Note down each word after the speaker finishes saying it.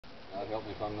That'd help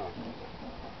me if I'm not.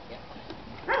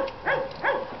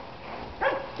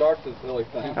 Start the silly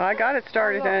thing. Oh, I got it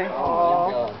started, hey. Oh,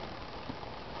 my God.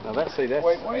 Now that's, see, that's...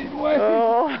 Wait.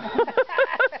 Oh.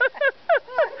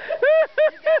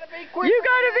 You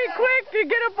gotta be quick to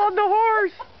get up on the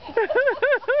horse.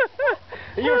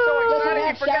 You were so excited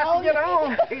you forgot to get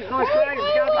on. He's so excited.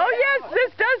 Oh yes,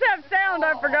 this does have sound.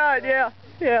 I forgot.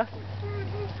 Yeah.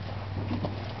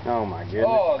 Oh my goodness.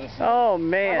 Oh, this is... Oh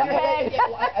man.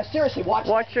 Seriously,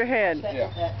 watch your head.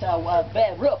 That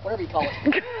bed roof, whatever you call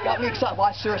it. Got me excited.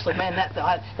 Watch, seriously, man.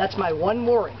 That's my one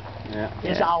worry.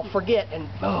 Is I'll forget and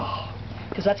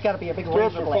because that's got to be a big razor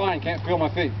Stirrups are blade. fine. Can't feel my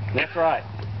feet. That's right.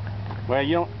 Well,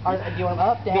 you don't... Do you want them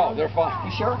up, down? No, they're fine.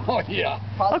 You sure? Oh yeah.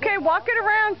 Okay, walk it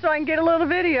around so I can get a little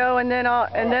video, and then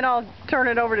I'll turn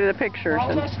it over to the pictures.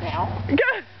 All this now.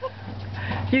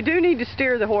 You do need to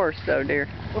steer the horse, though, dear.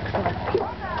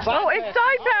 Oh, it's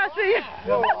side passing.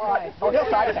 All right. Oh, he'll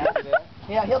side pass.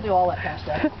 Yeah, he'll do all that kind of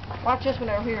stuff. Watch this one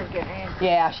over here and get in.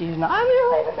 Yeah, she's not. I'm here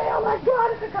leaving me. Oh my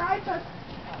God, it's a crisis.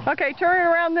 Okay, turn it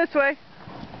around this way.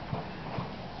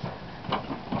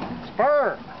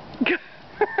 Spur. The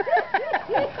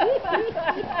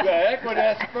heck with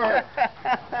that spur.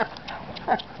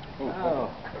 Go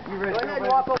ahead and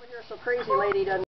walk over here so crazy lady doesn't.